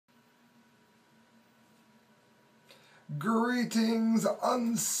Greetings,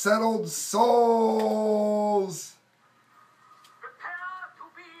 unsettled souls. Prepare to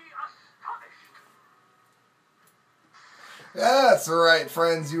be astonished. That's right,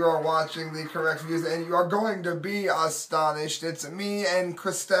 friends. You are watching the correct views, and you are going to be astonished. It's me and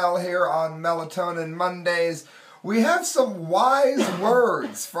Crastel here on Melatonin Mondays. We have some wise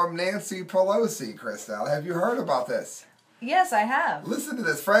words from Nancy Pelosi, Crastel. Have you heard about this? Yes, I have. Listen to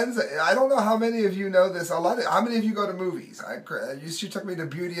this, friends. I don't know how many of you know this. How many of you go to movies? She took me to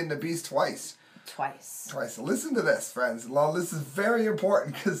Beauty and the Beast twice. Twice. Listen to this, friends. Well, this is very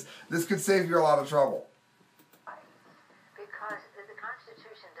important because this could save you a lot of trouble. Because the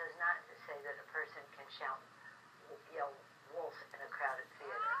Constitution does not say that a person can yell wolf in a crowded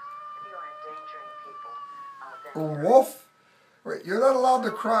theater. If you are endangering people, then... Wolf? Wait, you're not allowed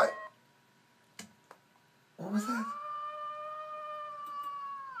to cry. What was that?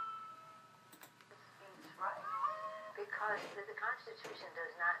 Because the Constitution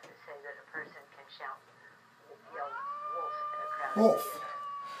does not say that a person can yell wolf in a crowded Wolf.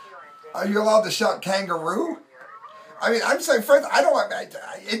 theater. Are you allowed to shout kangaroo? I mean, I'm saying, friends,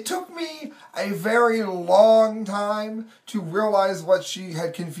 it took me a very long time to realize what she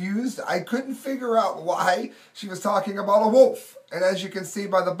had confused. I couldn't figure out why she was talking about a wolf. And as you can see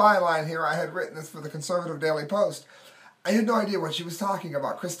by the byline here, I had written this for the Conservative Daily Post. I had no idea what she was talking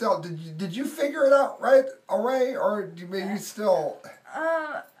about. Crastel, did you figure it out right away, or do you still?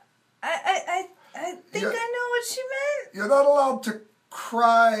 I think I know what she meant. You're not allowed to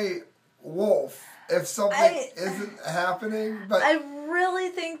cry wolf if something isn't happening. But I really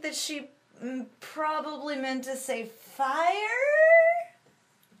think that she probably meant to say fire.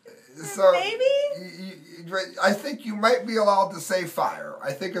 So maybe. I think you might be allowed to say fire.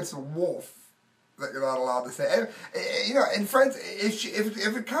 I think it's a wolf that you're not allowed to say. You know, and friends,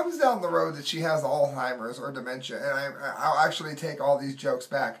 if it comes down the road that she has Alzheimer's or dementia, and I'll actually take all these jokes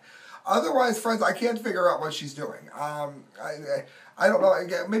back. Otherwise, friends, I can't figure out what she's doing. I don't know.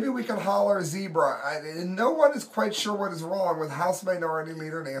 Maybe we can holler zebra. No one is quite sure what is wrong with House Minority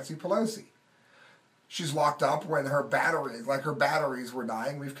Leader Nancy Pelosi. She's locked up when her batteries were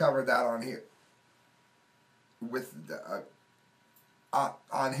dying. We've covered that on here.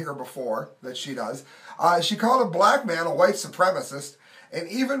 On here before, that she does. She called a black man a white supremacist and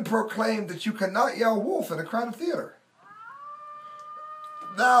even proclaimed that you cannot yell wolf in a crowded theater.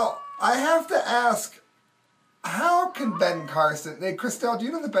 Now, I have to ask, how can Ben Carson... Hey, Crastel, do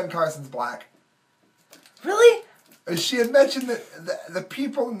you know that Ben Carson's black? Really? She had mentioned that the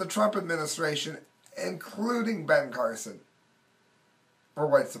people in the Trump administration, including Ben Carson, were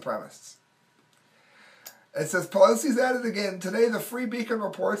white supremacists. It says, Pelosi's at it again. Today, the Free Beacon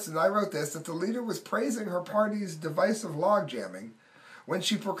reports, and I wrote this, that the leader was praising her party's divisive log-jamming when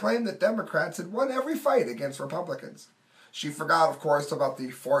she proclaimed that Democrats had won every fight against Republicans. She forgot, of course, about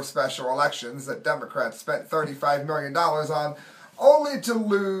the 4 special elections that Democrats spent $35 million on, only to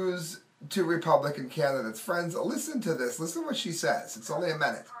lose to Republican candidates. Friends, listen to this. Listen to what she says. It's only a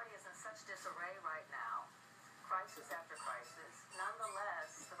minute.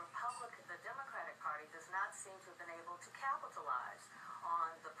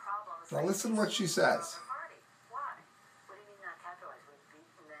 Now listen to what she says. Why? What do you mean not capitalize? We've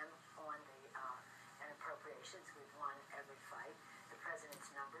beaten them on the appropriations. We've won every fight. The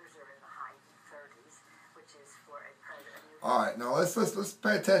president's numbers are in the high 30s, which is for a president. All right, now let's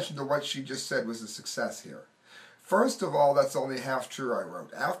pay attention to what she just said was a success here. First of all, that's only half true, I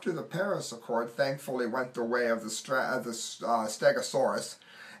wrote. After the Paris Accord thankfully went the way of the Stegosaurus,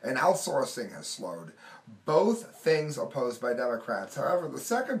 and outsourcing has slowed. Both things opposed by Democrats. However, the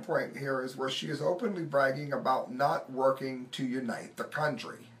second point here is where she is openly bragging about not working to unite the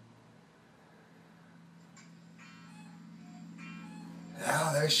country.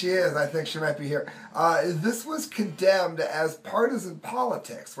 Now, there she is. I think she might be here. This was condemned as partisan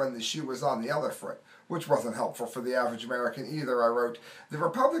politics when she was on the other foot, which wasn't helpful for the average American either, I wrote. The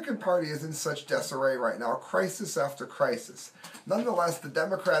Republican Party is in such disarray right now, crisis after crisis. Nonetheless, the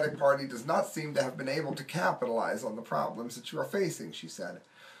Democratic Party does not seem to have been able to capitalize on the problems that you are facing, she said.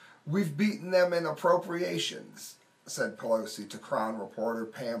 We've beaten them in appropriations, said Pelosi to Crown reporter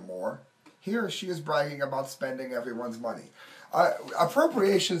Pam Moore. Here she is bragging about spending everyone's money.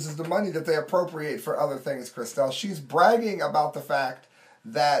 Appropriations is the money that they appropriate for other things, Crastel. She's bragging about the fact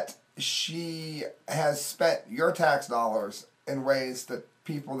that she has spent your tax dollars in ways that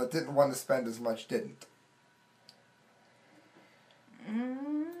people that didn't want to spend as much didn't. It's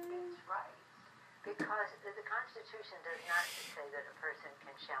right. Because the Constitution does not say that a person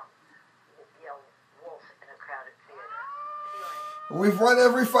can yell wolf in a crowded theater. We've won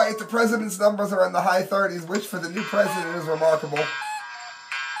every fight. The president's numbers are in the high 30s, which for the new president is remarkable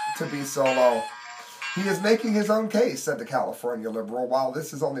to be so low. He is making his own case, said the California liberal. While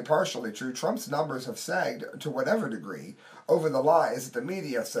this is only partially true, Trump's numbers have sagged to whatever degree over the lies that the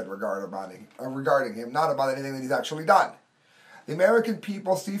media said regarding him, not about anything that he's actually done. The American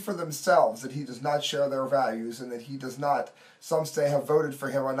people see for themselves that he does not share their values and that he does not, some say, have voted for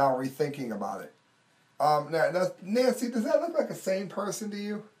him, are now rethinking about it. Now, Nancy, does that look like a sane person to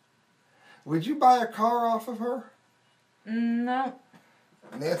you? Would you buy a car off of her? No.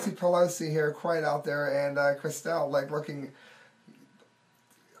 Nancy Pelosi here, quite out there, and Crastel, like, looking...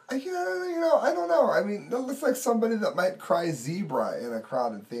 I don't know. I mean, it looks like somebody that might cry zebra in a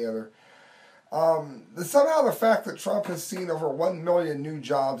crowded theater. Somehow the fact that Trump has seen over 1 million new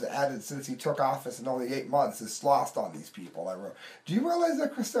jobs added since he took office in only 8 months is lost on these people, I wrote. Do you realize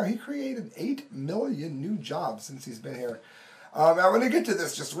that, Crystal? He created 8 million new jobs since he's been here. I want to get to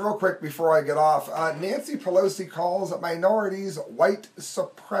this just real quick before I get off. Nancy Pelosi calls minorities white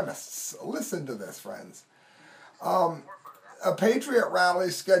supremacists. Listen to this, friends. A Patriot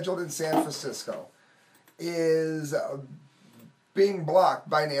rally scheduled in San Francisco is being blocked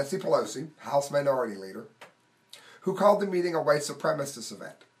by Nancy Pelosi, House Minority Leader, who called the meeting a white supremacist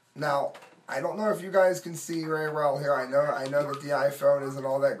event. Now, I don't know if you guys can see very well here. I know that the iPhone isn't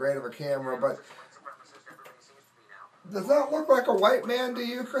all that great of a camera, but does that look like a white man to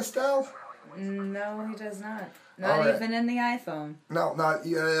you, Crastel? No, he does not. Not even in the iPhone. No, not.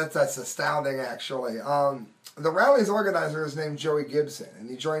 Yeah, that's astounding, actually. The rally's organizer is named Joey Gibson, and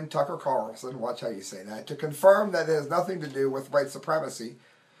he joined Tucker Carlson, watch how you say that, to confirm that it has nothing to do with white supremacy,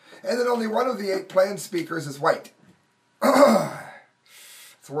 and that only one of the 8 planned speakers is white.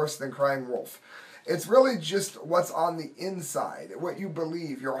 It's worse than crying wolf. It's really just what's on the inside, what you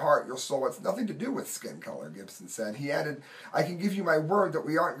believe, your heart, your soul. It's nothing to do with skin color, Gibson said. He added, I can give you my word that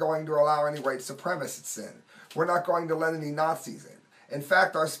we aren't going to allow any white supremacists in. We're not going to let any Nazis in. In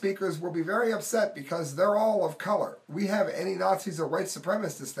fact, our speakers will be very upset because they're all of color. We have any Nazis or white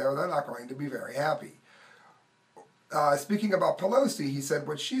supremacists there, they're not going to be very happy. Speaking about Pelosi, he said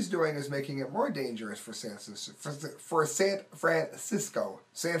what she's doing is making it more dangerous for San Francisco.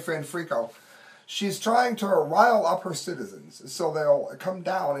 She's trying to rile up her citizens so they'll come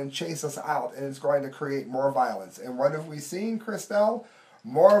down and chase us out, and it's going to create more violence. And what have we seen, Crastel?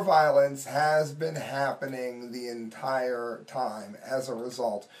 More violence has been happening the entire time as a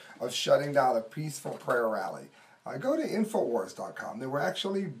result of shutting down a peaceful prayer rally. Go to Infowars.com. They were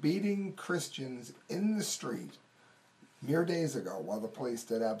actually beating Christians in the street mere days ago while the police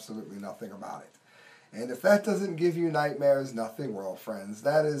did absolutely nothing about it. And if that doesn't give you nightmares, nothing will, friends.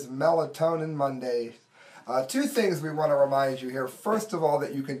 That is Melatonin Monday. 2 things we want to remind you here. First of all,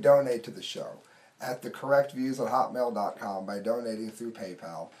 that you can donate to the show at thecorrectviews@hotmail.com by donating through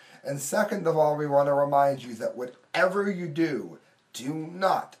PayPal. And second of all, we want to remind you that whatever you do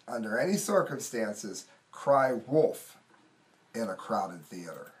not, under any circumstances, cry wolf in a crowded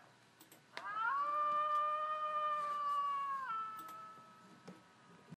theater.